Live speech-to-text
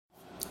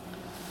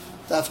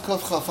Daf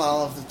Kuf Chaf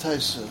of the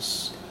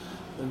Tosfos.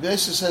 The Rebbe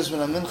says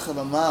when a mincha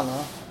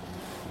lamala,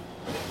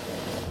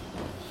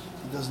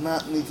 he does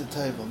not need to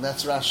table.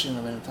 That's Rashi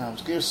in many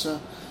times. Girsa,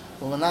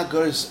 but when not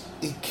Gurs,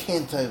 he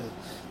can't table.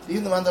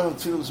 Even the man that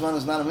Tefillah Zman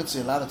is not a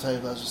mitzvah, a lot of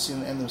table, as we see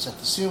in the end of the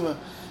Siyuma,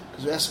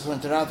 because we ask for a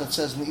Torah that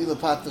says Ne'ilah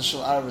Patah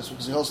Shel Arvis,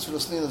 because he holds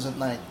Tefillah Snilas at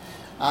night.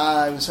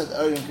 We said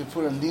earlier in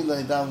Kippur,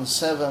 Nila Yidam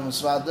Seva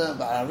Misvada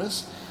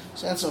Ba'arvis.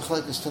 So answer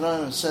Chalek is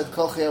Tanoim and said,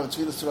 Kol Chayav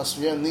Tefillah Turas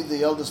V'yem, need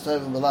the eldest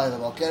table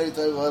B'layla, I'll carry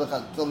table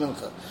Ha'elachat Til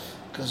Mincha.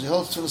 Because he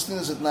holds Tefillah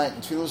Snilas at night,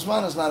 and Tefillah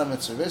Zman is not a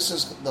mitzvah. This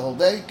says the whole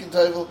day can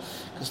table,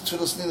 because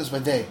Tefillah Snilas by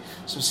day.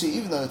 So see,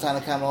 even though the Tanna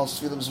Kama holds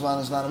Tefillah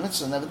Zman is not a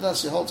mitzvah,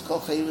 nevertheless he holds Kol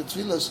Chayav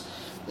Tefillas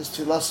is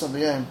Tefillah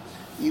V'yem,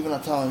 even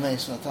at Tal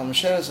Meis. And at Tal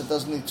Mesheres, it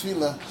doesn't need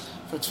Tefillah,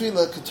 for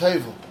Tefillah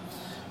Ketayvel.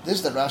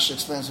 This that Rashi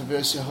explains for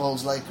V'yossi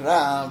holds like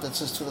Rav that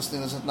says Tefillah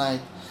Snilas at night.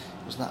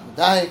 It was not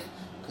Medayik,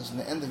 because in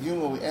the end of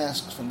Yuma we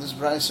ask from this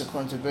Bryce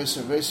according to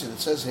V'yossi that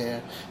says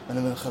here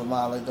when the Mincha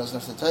L'Mala doesn't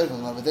have to table,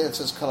 and over there it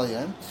says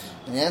Kalayim,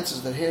 and the answer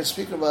is that here it's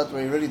speaking about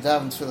where he already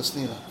davened Tefillah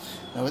Snila.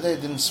 And over there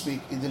he didn't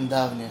speak, he didn't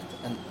daven yet,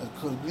 and it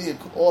could be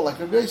all like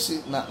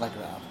V'yossi, not like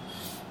Rav.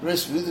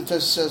 V'yossi the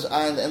Tosfos says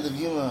in the end of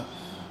Yuma.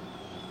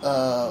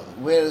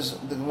 Where is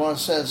the Gemara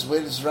says?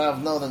 Where does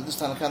Rav know that this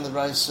time the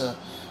Bryce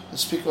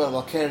speak about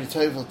I'll carry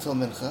table till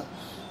Mincha?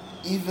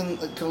 Even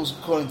it goes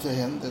according to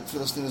him that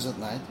Tefillah Snila is at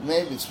night.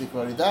 Maybe it's speak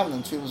about Daven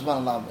and Tefillah Zman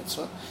allowed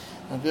mitzvah,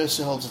 and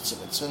V'yossi holds it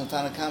to it. So the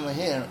Tanna Kama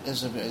here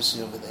is a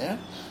V'yossi over there.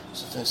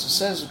 So Tosfos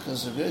says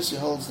because the V'yossi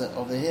holds that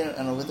over here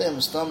and over there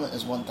Mistama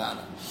is one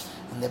Tana,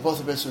 and they're both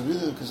a V'yossi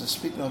because they're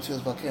speaking on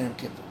Tefillah Bal Kerim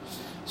Kippur.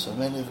 So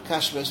many of the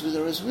Kash V'yossi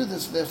are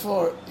V'yossi.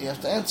 Therefore, you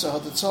have to answer how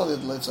to tell you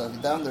the Leitzah. If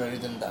you down there, you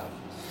didn't down.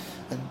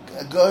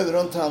 A guy they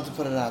don't tell him to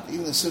put it out.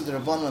 Even the Siv the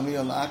Rabbanon Amir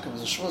on the Akav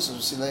is a shvus, as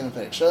we see later in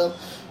Perek Shel,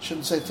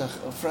 shouldn't say to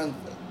a friend,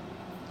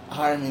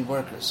 hire me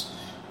workers.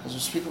 Because we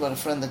speak about a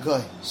friend, the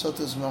guy. So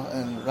to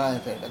and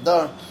Ryan Perek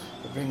Adar,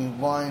 we're bringing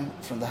wine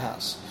from the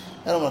house.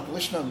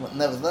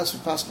 Nevertheless,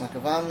 we pass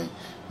Makavami,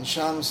 and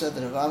Shalom said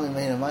that Ravami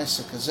made a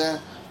Maisa Kazeh,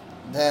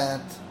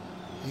 that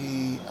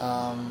he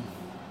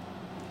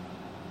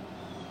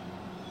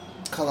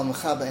Kala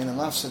Mechaba in a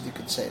Mafsad, you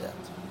could say that.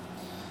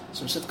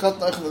 So we said, Kot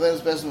Noichen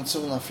Levelis Bezin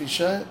Mitzvah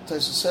Nafrisha.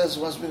 Tosfos says,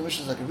 it wants to be the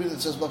mission like a reader that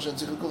says, Blokshad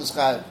Tzikul Kuvas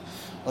Chayiv,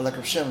 or like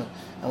Rav Shimon.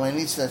 And when he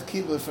needs that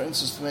kibbutz, for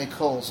instance, to make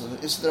holes, so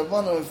it's the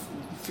Rabbanon of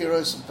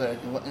Firois and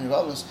Perek, in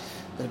Yevamos,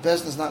 that the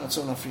Bezin is not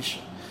Mitzvah Nafrisha.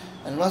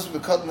 And it must be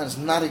Bekotten that it's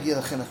not a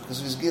Gila Chinuch, because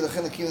if it's Gila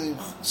Chinuch, even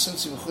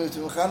since you Mechuyev to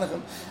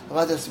Mechanachim,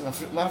 Avad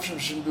Mafshim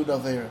shouldn't do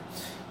Davera.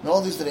 And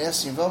all these that he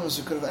asked in Yevamos,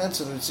 he could have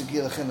answered that it's a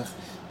Gila Chinuch.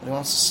 But he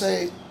wants to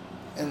say,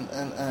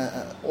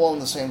 all in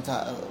the same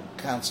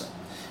concept.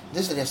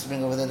 This that he has to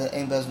bring over there that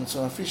ain't bezin so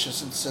afrisha,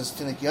 since it says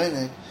tinik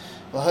yoinik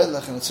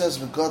v'hoylach, and it says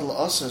v'godl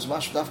also is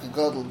mash dafka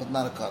godl but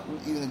not a cotton,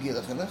 even a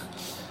gilachinach.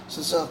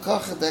 So it's a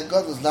kach that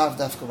godl is lav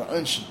dafka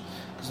v'onshin,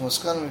 because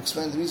Moskanim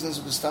explained the reason is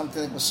because tam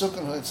tinik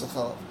b'sukkah hoytz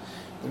l'chalav.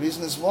 The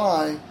reason is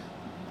why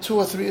 2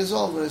 or 3 years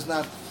old, but it's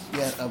not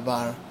yet a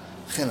bar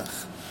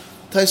chinach.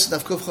 Tais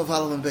daf kuf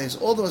chaval and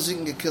beis. All the ones you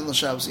can get killed on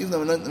Shabbos, even though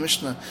we're not in the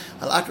Mishnah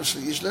al akrav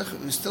shli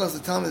yishlech, we still have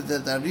to tell me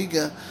that the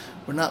Ariga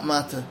were not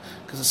matter,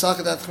 because the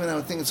Salkadat Chmin, I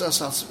would think it's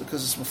us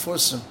because it's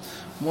Meforsim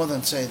more than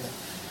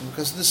Tzedek. And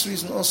because of this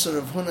reason also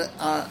Rav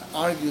Huna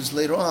argues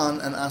later on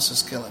and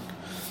asks killing.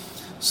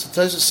 So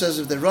Tosfos says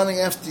if they're running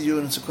after you,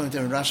 and it's according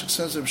to Rav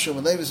says Rav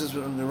Shimon Levi says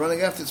when they're running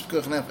after it's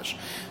Pekuach Nefesh.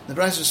 The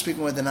Bryce is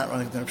speaking why they're not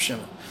running after Rav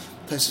Shimon.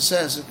 Tosfos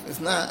says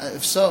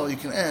if so, you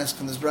can ask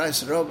from this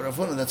Bryce Rav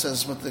Huna that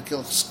says what they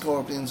kill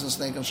scorpions and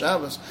snake on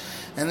Shabbos,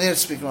 and they're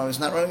speaking why he's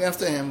not running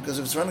after him, because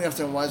if it's running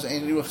after him, why is it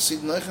ain't Ruach Sid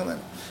Noicham then?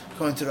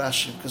 According to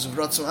Rashi, because of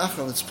Ratzim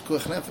Achrav, it's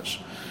Pekuach Nefesh.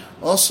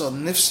 Also,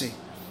 Nifsi,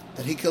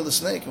 that he killed a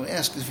snake, and we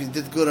ask if he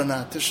did good or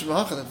not. Tishra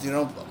B'Hacha, that you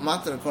don't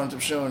matter according to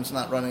Shimon, it's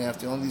not running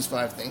after only these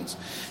 5 things.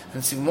 And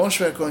it's even more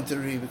shver according to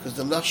Ri, because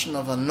the Lashon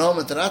of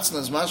Hanom et Ratzna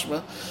is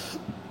mashma,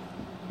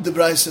 the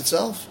Bryce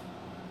itself.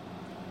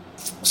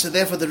 So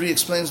therefore the Ri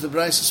explains the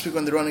Bryce to speak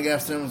when they're running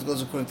after him, it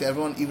goes according to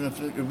everyone, even if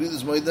your read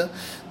is Moida,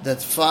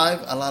 that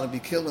 5 are allowed to be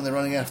killed when they're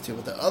running after you.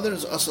 But the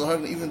others, also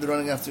even if they're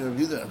running after your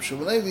reader, I'm sure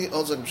Levi,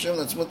 also like Shem,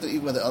 that's mutter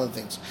even by the other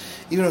things.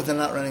 Even if they're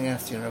not running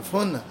after you. Rav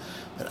Huna,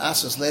 that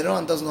Asas later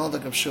on doesn't hold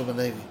like Rav Shimon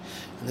Levi.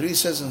 And the Ri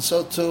says, and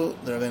so too,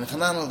 the Rabbeinu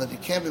Chananel, that you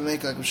can't be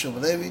making like Rav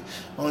Shimon Levi,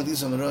 only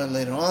these are Meroyan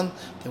later on,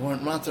 they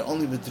weren't matter,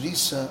 only with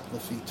Risa,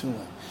 Lefi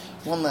Tuma.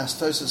 One last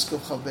Tosfos Kuf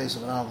Chav Beis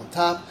of an on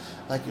top,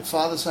 like your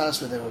father's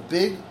house where they were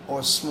big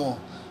or small,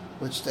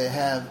 which they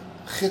have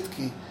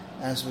chitki,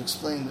 as we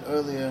explained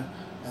earlier,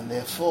 and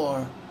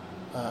therefore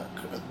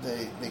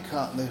they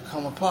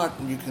come apart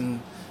and you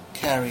can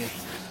carry it.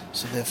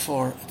 So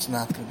therefore it's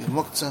not going to be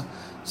muktzah.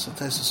 So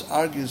Tosfos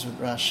argues with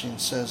Rashi and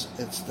says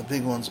it's the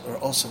big ones are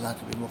also not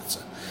going to be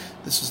muktzah.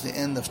 This is the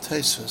end of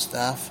Tosfos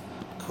Daf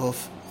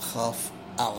Kuf Chav